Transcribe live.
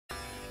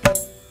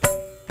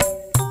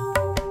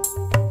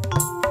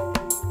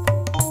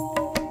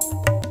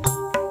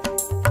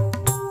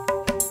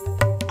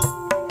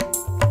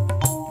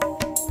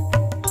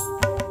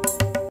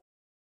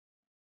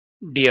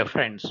Dear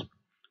friends,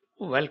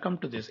 welcome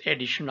to this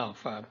edition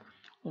of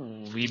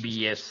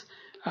VBS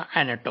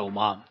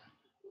Anatoma.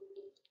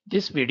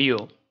 This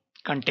video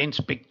contains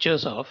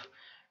pictures of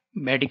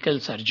medical,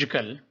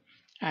 surgical,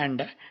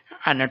 and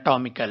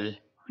anatomical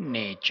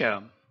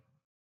nature.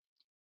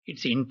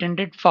 It's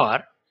intended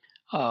for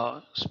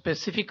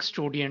specific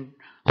student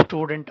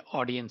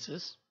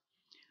audiences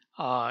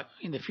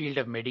in the field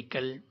of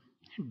medical,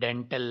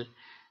 dental,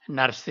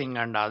 nursing,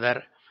 and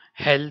other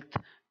health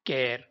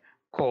care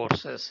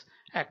courses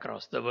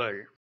across the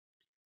world.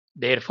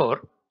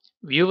 Therefore,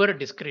 viewer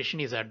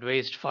discretion is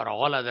advised for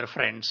all other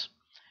friends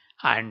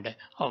and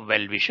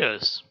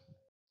well-wishers.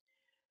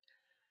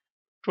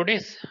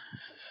 Today's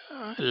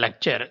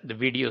lecture, the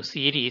video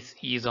series,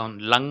 is on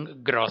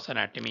lung gross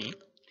anatomy.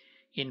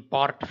 In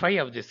part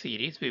 5 of this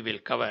series, we will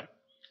cover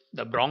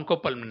the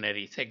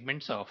bronchopulmonary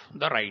segments of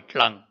the right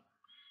lung.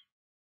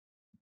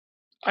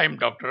 I am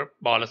Dr.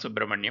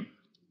 Balasubramaniam.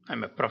 I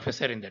am a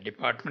professor in the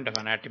Department of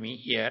Anatomy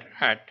here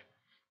at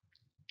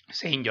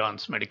St.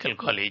 John's Medical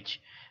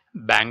College,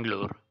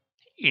 Bangalore,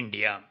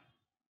 India.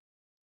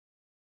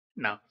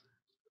 Now,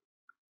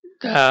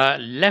 the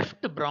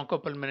left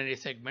bronchopulmonary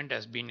segment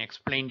has been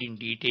explained in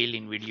detail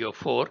in video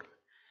 4,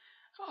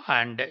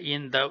 and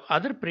in the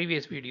other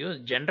previous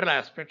videos,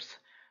 general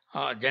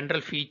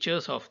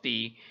features of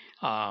the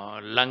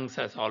lungs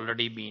has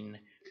already been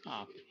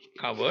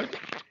covered.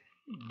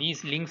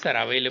 These links are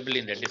available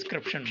in the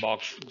description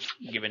box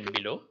given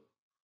below.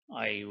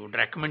 I would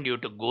recommend you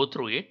to go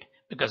through it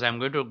because I'm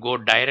going to go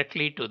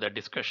directly to the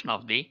discussion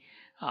of the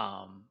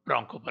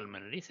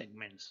bronchopulmonary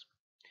segments.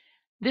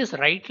 This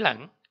right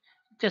lung,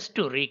 just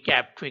to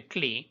recap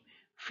quickly,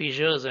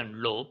 fissures and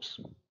lobes,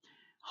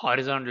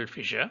 horizontal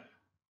fissure,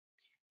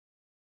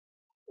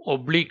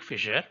 oblique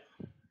fissure.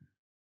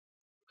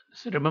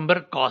 So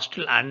remember,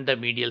 costal and the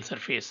medial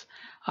surface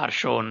are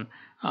shown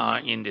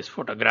in this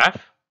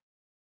photograph.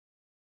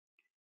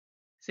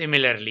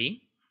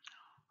 Similarly,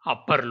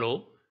 upper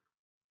lobe,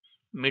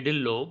 middle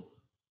lobe,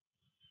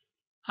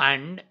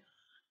 and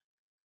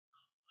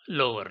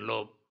lower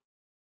lobe.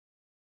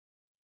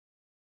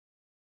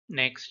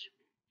 Next,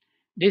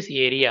 this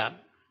area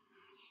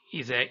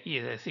is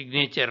a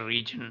signature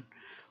region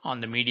on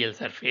the medial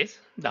surface,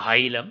 the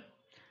hilum,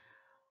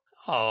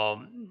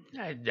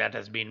 that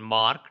has been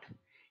marked.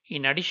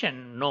 In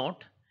addition,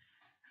 note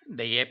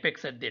the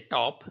apex at the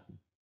top,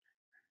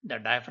 the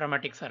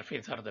diaphragmatic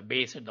surface or the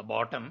base at the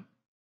bottom,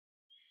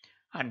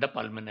 and the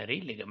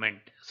pulmonary ligament.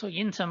 So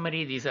in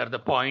summary, these are the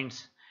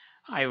points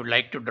I would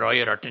like to draw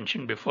your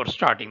attention before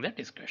starting the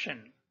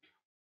discussion.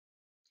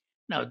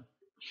 Now,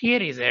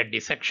 here is a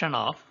dissection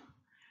of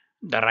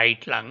the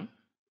right lung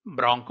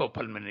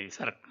bronchopulmonary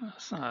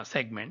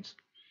segments.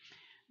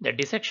 The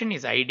dissection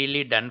is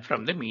ideally done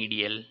from the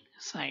medial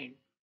side.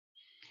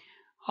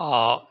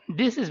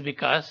 This is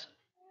because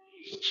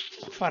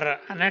for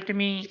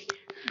anatomy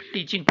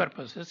teaching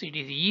purposes, it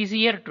is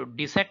easier to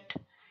dissect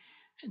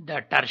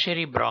the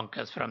tertiary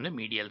bronchus from the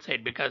medial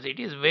side because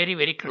it is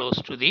very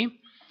close to the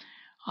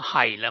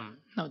hilum.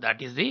 Now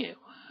that is the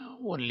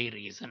only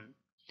reason.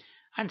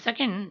 And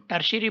second,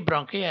 tertiary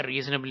bronchi are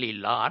reasonably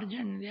large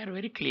and they are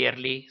very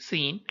clearly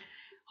seen.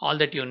 All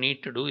that you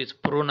need to do is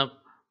prune up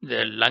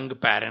the lung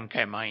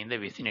parenchyma in the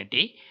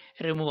vicinity,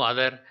 remove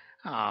other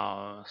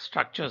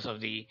structures of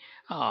the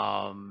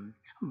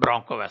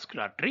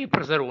bronchovascular tree,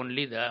 preserve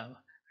only the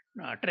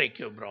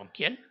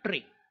tracheobronchial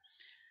tree.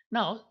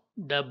 Now,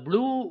 the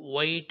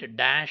blue-white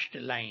dashed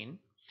line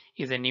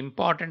is an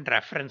important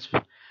reference,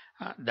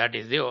 that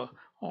is the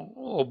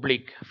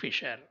oblique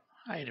fissure.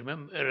 I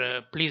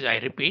remember, please, I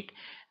repeat,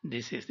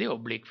 this is the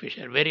oblique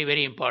fissure.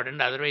 Very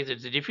important. Otherwise,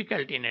 it's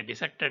difficult in a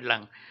dissected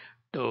lung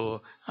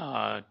to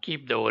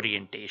keep the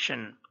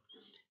orientation.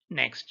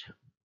 Next,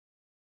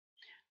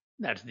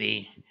 that's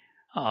the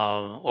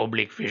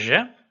oblique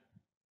fissure.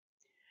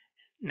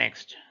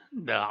 Next,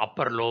 the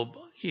upper lobe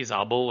is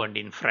above and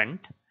in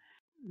front.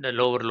 The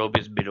lower lobe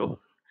is below.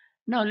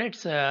 Now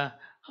let's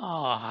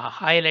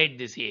highlight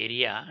this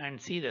area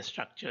and see the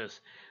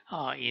structures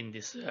in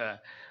this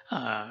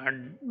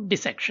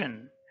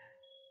dissection.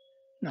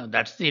 Now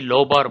that's the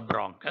lobar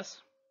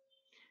bronchus.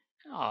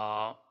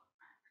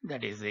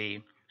 That is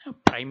the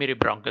primary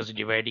bronchus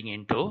dividing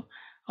into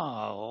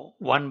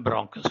one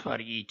bronchus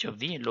for each of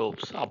the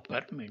lobes,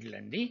 upper, middle,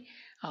 and the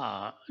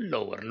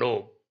lower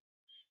lobe.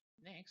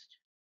 Next,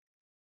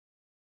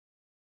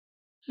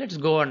 let's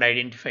go and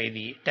identify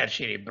the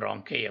tertiary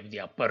bronchi of the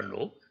upper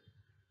lobe.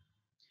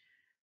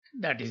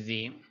 That is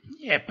the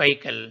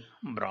apical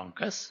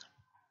bronchus,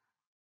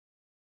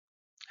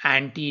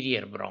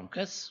 anterior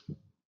bronchus,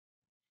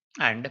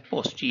 and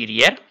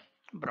posterior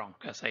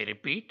bronchus. I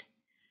repeat,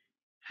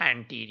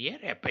 anterior,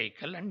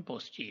 apical, and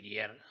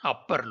posterior.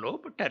 Upper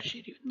lobe,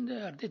 tertiary.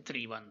 They are the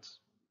three ones.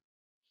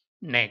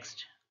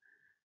 Next,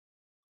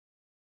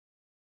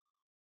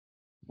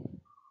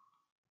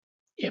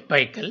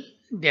 apical.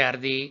 They are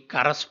the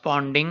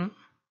corresponding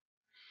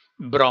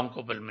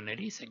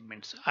bronchopulmonary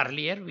segments.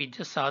 Earlier, we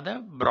just saw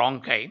the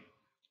bronchi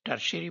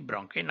tertiary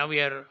bronchi. Now we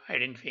are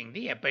identifying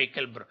the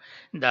apical,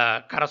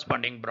 the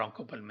corresponding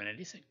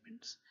bronchopulmonary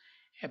segments.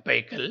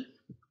 Apical,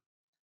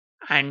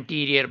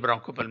 anterior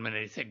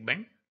bronchopulmonary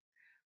segment,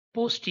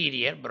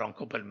 posterior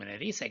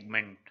bronchopulmonary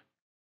segment.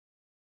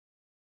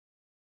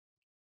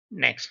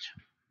 Next,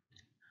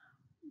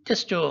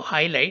 just to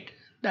highlight,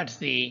 that's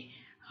the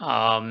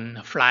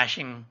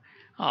flashing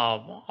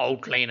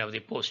outline of the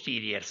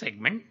posterior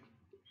segment,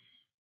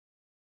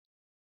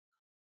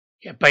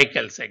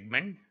 apical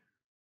segment,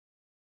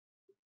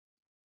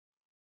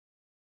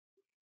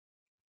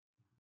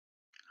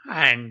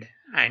 and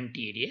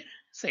anterior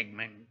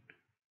segment.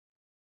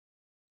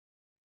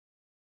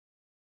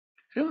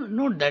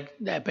 Note that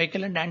the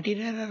apical and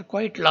anterior are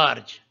quite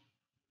large.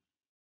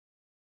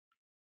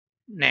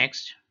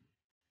 Next,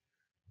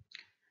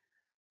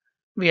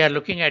 we are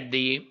looking at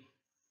the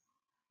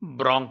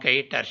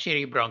bronchi,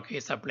 tertiary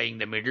bronchi supplying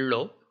the middle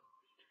lobe.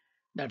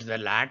 That's the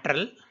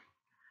lateral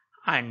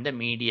and the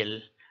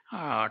medial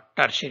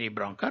tertiary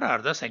bronchi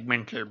or the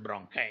segmental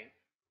bronchi.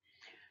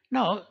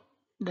 Now,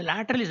 the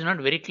lateral is not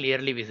very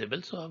clearly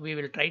visible, so we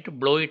will try to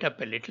blow it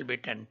up a little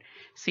bit and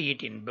see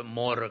it in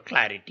more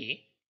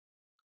clarity.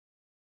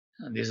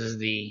 This is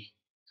the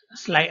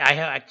slide. I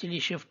have actually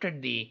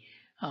shifted the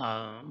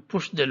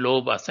pushed the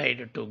lobe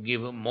aside to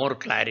give more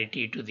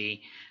clarity to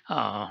the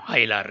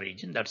hilar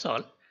region. That's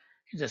all.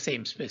 It's the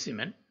same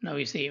specimen. Now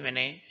we see when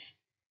a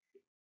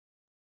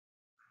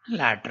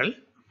lateral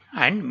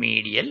and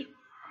medial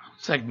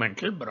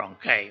segmental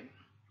bronchi,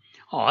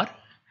 or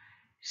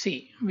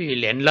see, we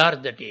will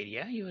enlarge that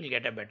area. You will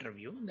get a better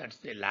view. That's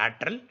the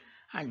lateral,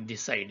 and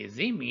this side is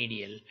the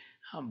medial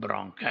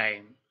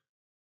bronchi.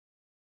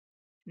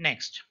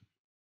 Next,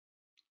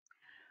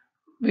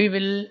 we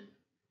will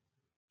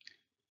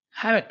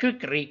have a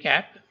quick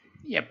recap.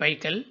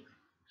 Apical,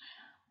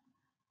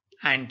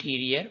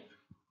 anterior,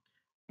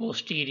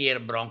 posterior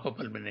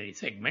bronchopulmonary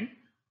segment.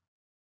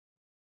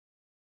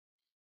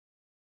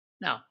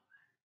 Now,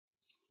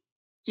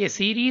 a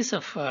series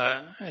of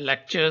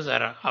lectures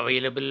are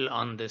available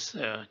on this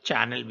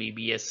channel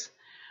VBS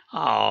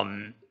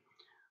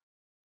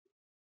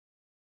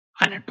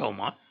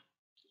Anatoma.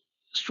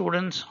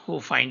 Students who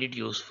find it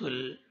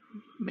useful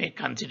may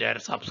consider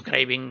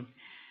subscribing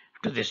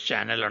to this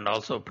channel and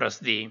also press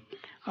the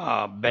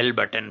bell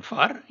button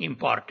for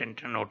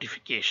important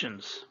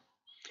notifications.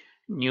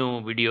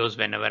 New videos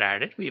whenever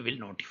added, we will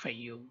notify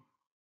you.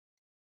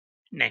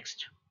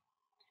 Next,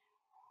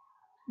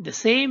 the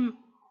same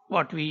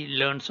what we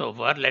learned so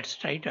far, let's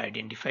try to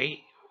identify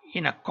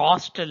in a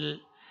costal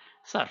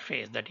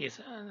surface, that is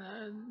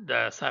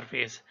the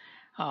surface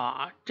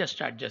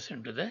just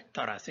adjacent to the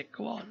thoracic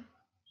wall.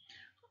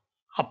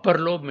 Upper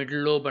lobe,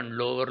 middle lobe and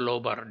lower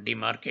lobe are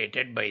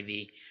demarcated by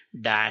the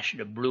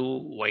dashed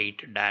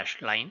blue-white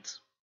dashed lines.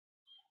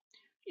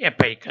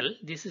 Apical,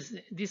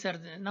 these are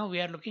now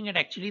we are looking at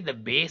actually the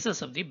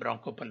bases of the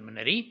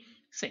bronchopulmonary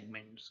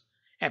segments.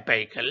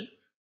 Apical,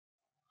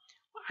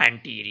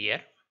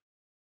 anterior,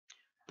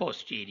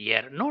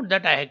 posterior. Note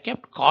that I have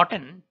kept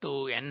cotton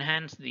to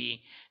enhance the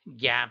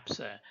gaps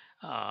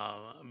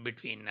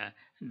between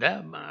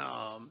the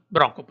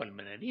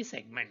bronchopulmonary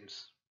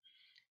segments.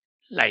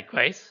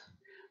 Likewise,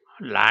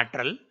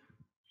 lateral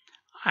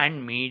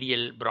and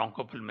medial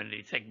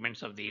bronchopulmonary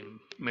segments of the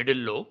middle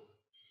lobe.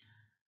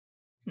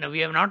 Now we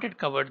have not yet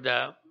covered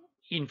the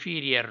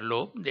inferior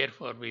lobe,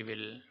 therefore we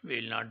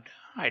will not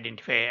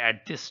identify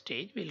at this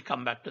stage. We'll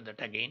come back to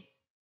that again.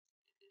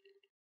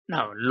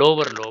 Now,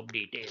 lower lobe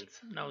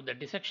details. Now, the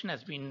dissection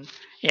has been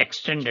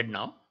extended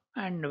now,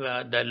 and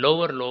the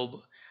lower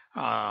lobe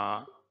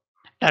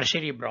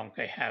tertiary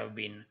bronchi have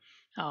been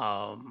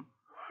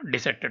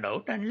dissected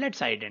out, and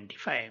let's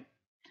identify.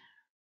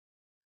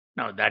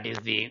 Now, that is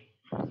the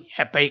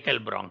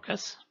apical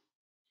bronchus,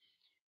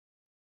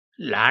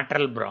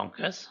 lateral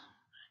bronchus.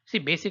 See,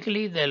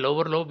 basically, the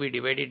lower lobe we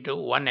divide into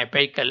one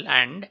apical,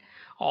 and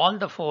all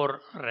the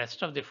four,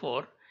 rest of the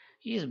four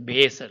is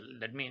basal.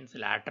 That means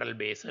lateral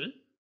basal,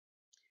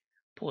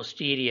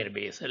 posterior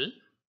basal,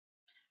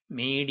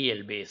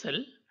 medial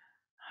basal,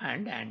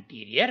 and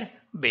anterior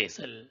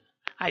basal.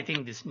 I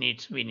think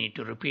we need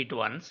to repeat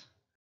once.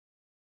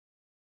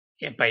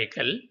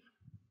 Apical,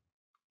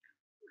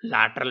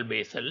 lateral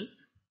basal,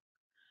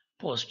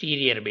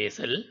 posterior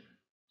basal,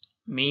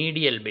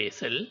 medial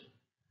basal,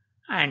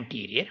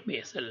 anterior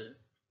basal.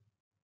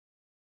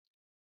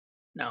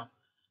 Now,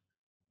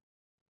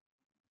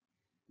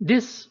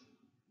 this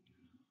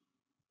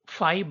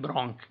 5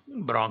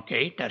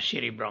 bronchi,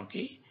 tertiary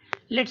bronchi,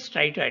 let's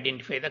try to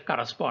identify the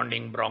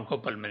corresponding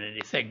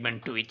bronchopulmonary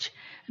segment to which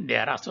they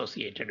are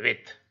associated with.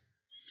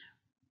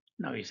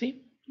 Now you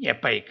see,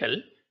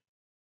 apical,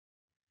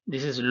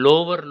 this is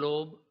lower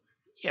lobe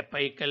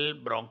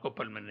apical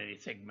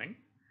bronchopulmonary segment.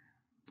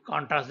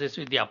 Contrast this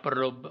with the upper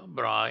lobe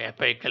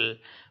apical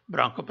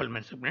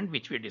bronchopulmonary segment,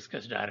 which we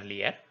discussed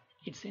earlier.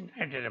 It's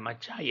at a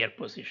much higher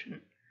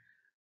position.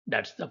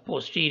 That's the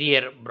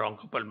posterior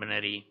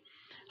bronchopulmonary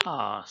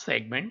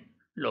segment,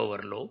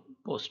 lower lobe,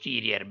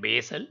 posterior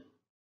basal,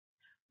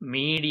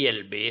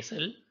 medial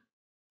basal,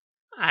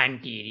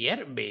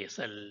 anterior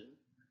basal.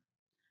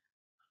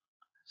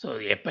 So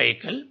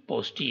apical,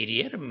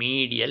 posterior,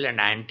 medial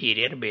and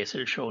anterior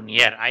basal shown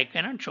here. I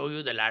cannot show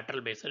you the lateral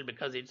basal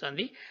because it's on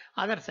the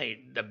other side.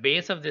 The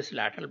base of this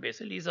lateral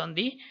basal is on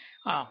the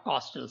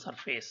costal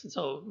surface.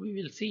 So we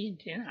will see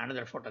it in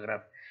another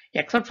photograph.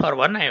 Except for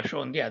one, I have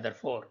shown the other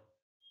four.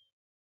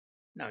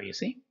 Now you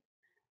see.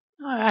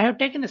 I have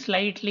taken a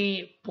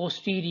slightly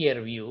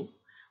posterior view,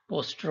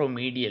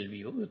 posteromedial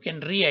view. You can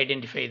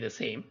re-identify the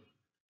same.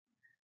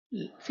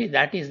 See,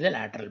 that is the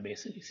lateral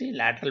basal. You see,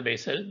 lateral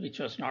basal, which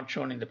was not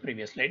shown in the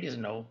previous slide, is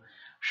now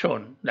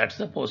shown. That's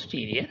the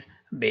posterior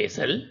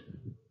basal,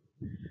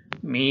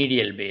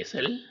 medial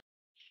basal.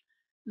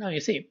 Now you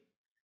see,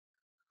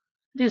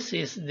 this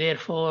is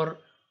therefore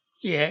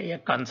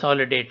a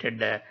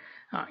consolidated a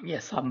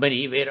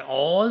summary where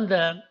all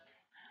the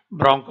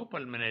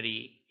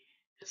bronchopulmonary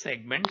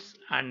segments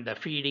and the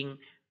feeding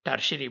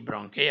tertiary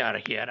bronchi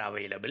are here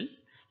available.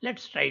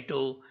 Let's try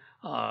to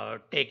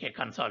take a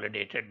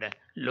consolidated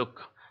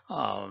look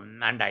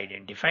and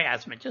identify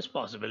as much as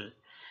possible.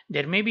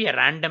 There may be a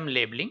random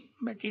labeling,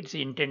 but it's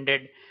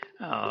intended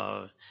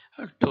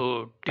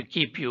to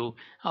keep you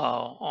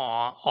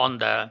on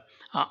the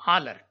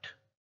alert.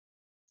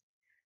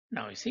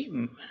 Now you see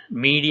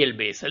medial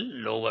basal,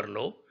 lower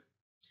lobe,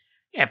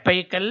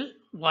 apical,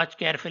 watch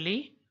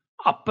carefully,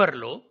 upper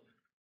lobe,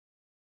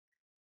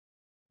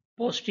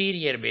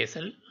 posterior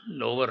basal,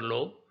 lower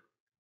lobe,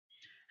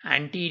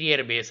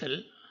 anterior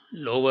basal,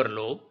 lower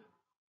lobe,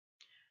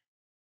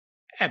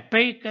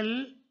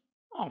 apical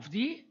of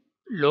the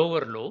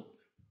lower lobe,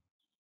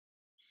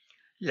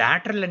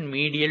 lateral and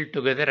medial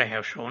together I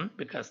have shown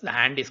because the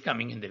hand is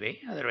coming in the way.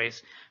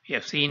 Otherwise, we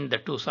have seen the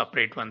two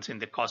separate ones in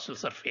the costal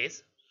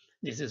surface.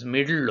 This is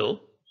middle lobe,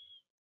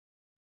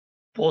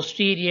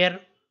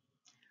 posterior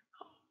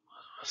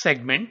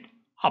segment,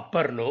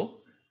 upper lobe,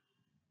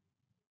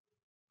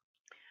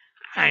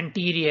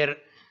 anterior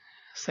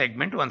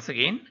segment, once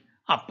again,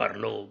 upper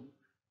lobe.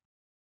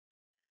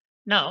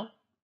 Now,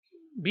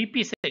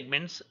 BP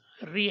segments,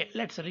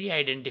 let's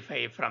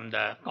re-identify from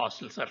the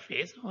costal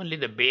surface. Only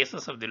the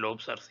bases of the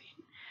lobes are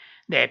seen.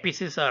 The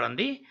apices are on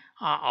the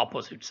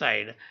opposite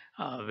side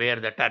where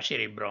the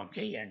tertiary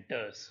bronchi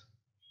enters.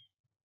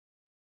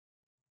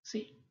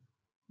 See,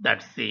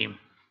 that's the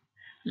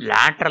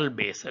lateral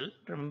basal.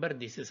 Remember,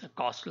 this is a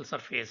costal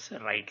surface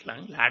right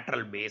lung.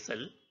 Lateral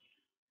basal,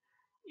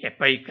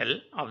 apical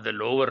of the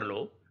lower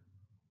lobe,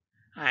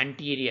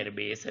 anterior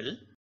basal.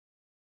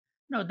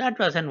 Now that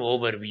was an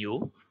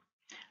overview.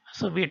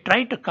 So we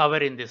try to cover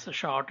in this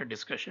short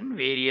discussion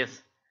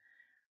various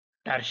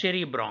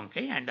tertiary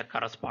bronchi and the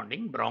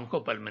corresponding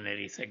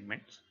bronchopulmonary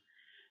segments.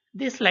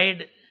 This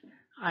slide,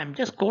 I'm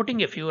just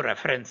quoting a few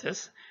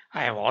references.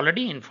 I have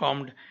already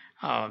informed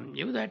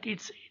you that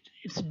it's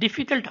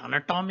difficult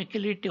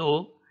anatomically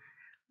to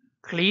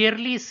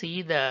clearly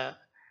see the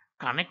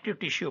connective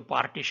tissue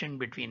partition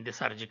between the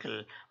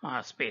surgical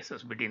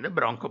spaces, between the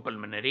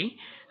bronchopulmonary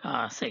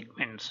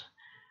segments.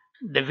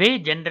 The way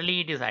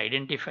generally it is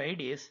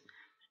identified is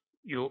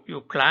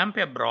you clamp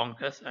a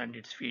bronchus and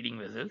its feeding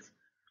vessels,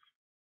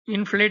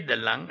 inflate the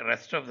lung,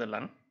 rest of the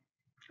lung,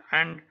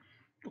 and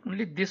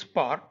only this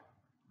part,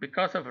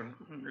 because of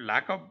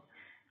lack of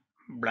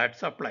blood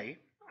supply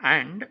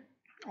and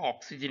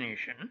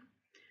oxygenation,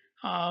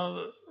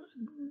 uh,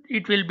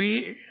 it will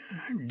be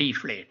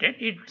deflated.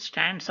 It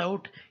stands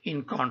out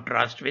in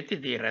contrast with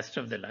the rest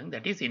of the lung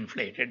that is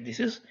inflated. This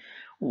is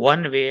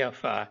one way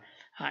of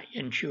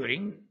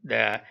ensuring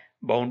the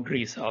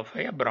boundaries of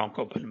a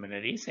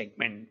bronchopulmonary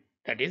segment.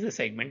 That is the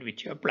segment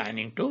which you are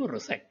planning to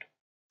resect.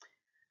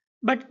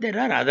 But there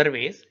are other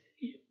ways,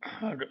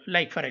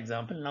 like for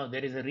example, now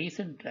there is a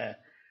recent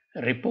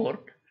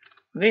report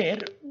where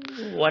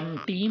one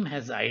team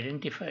has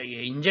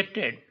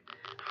injected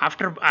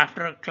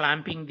after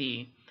clamping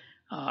the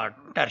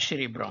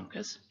tertiary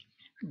bronchus,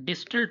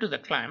 distal to the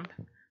clamp,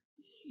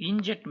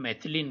 inject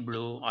methylene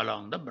blue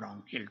along the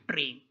bronchial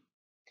tree.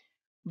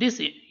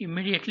 This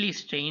immediately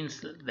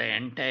stains the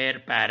entire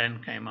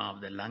parenchyma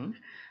of the lung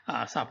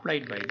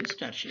supplied by this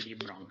tertiary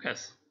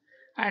bronchus.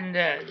 And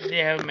they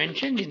have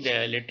mentioned in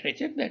the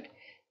literature that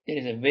there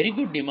is a very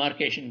good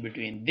demarcation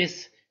between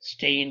this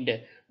stained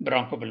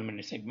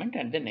bronchopulmonary segment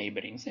and the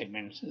neighboring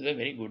segments. This is a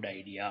very good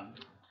idea.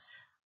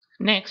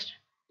 Next,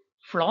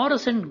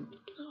 fluorescent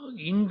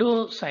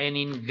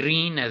indocyanine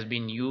green has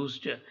been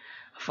used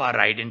for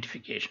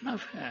identification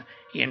of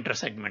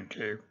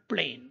intersegmental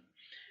plane.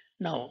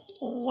 Now,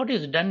 what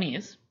is done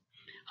is,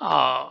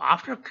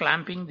 after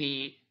clamping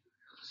the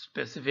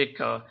specific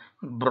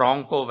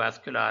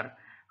bronchovascular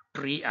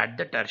tree at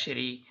the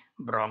tertiary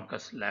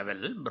bronchus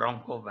level,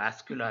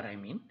 bronchovascular I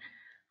mean,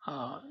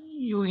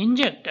 you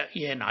inject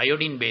an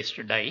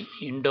iodine-based dye,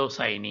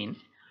 indocyanine,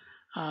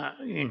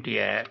 into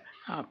a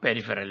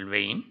peripheral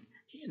vein,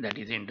 that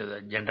is into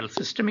the general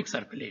systemic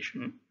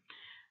circulation.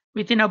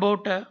 Within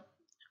about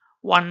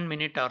 1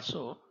 minute or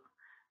so,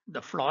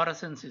 the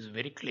fluorescence is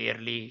very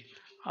clearly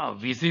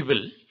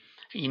visible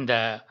in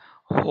the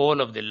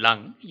whole of the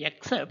lung,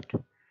 except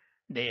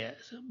the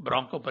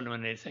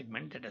bronchopulmonary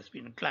segment that has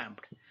been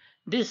clamped.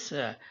 This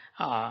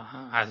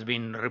has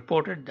been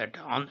reported that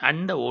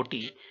on the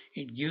OT,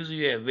 it gives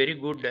you a very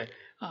good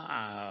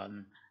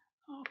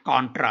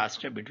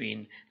contrast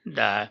between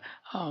the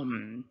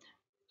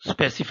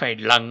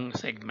specified lung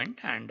segment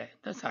and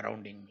the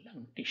surrounding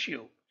lung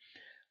tissue.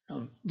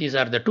 These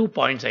are the 2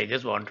 points I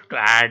just wanted to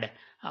add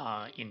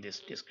in this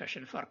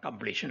discussion for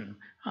completion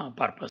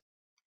purpose.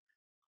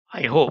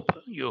 I hope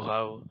you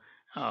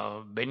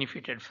have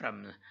benefited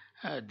from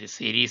this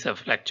series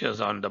of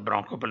lectures on the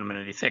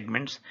bronchopulmonary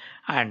segments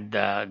and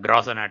the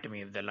gross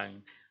anatomy of the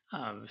lung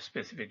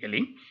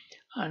specifically.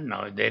 And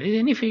now, if there is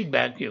any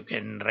feedback, you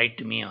can write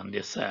to me on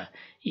this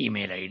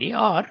email ID,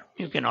 or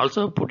you can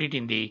also put it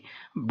in the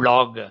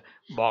blog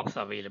box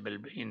available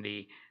in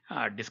the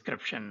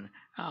description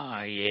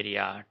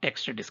area,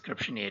 text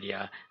description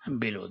area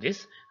below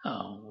this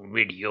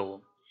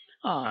video.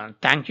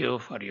 Thank you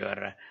for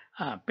your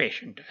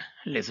patient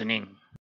listening.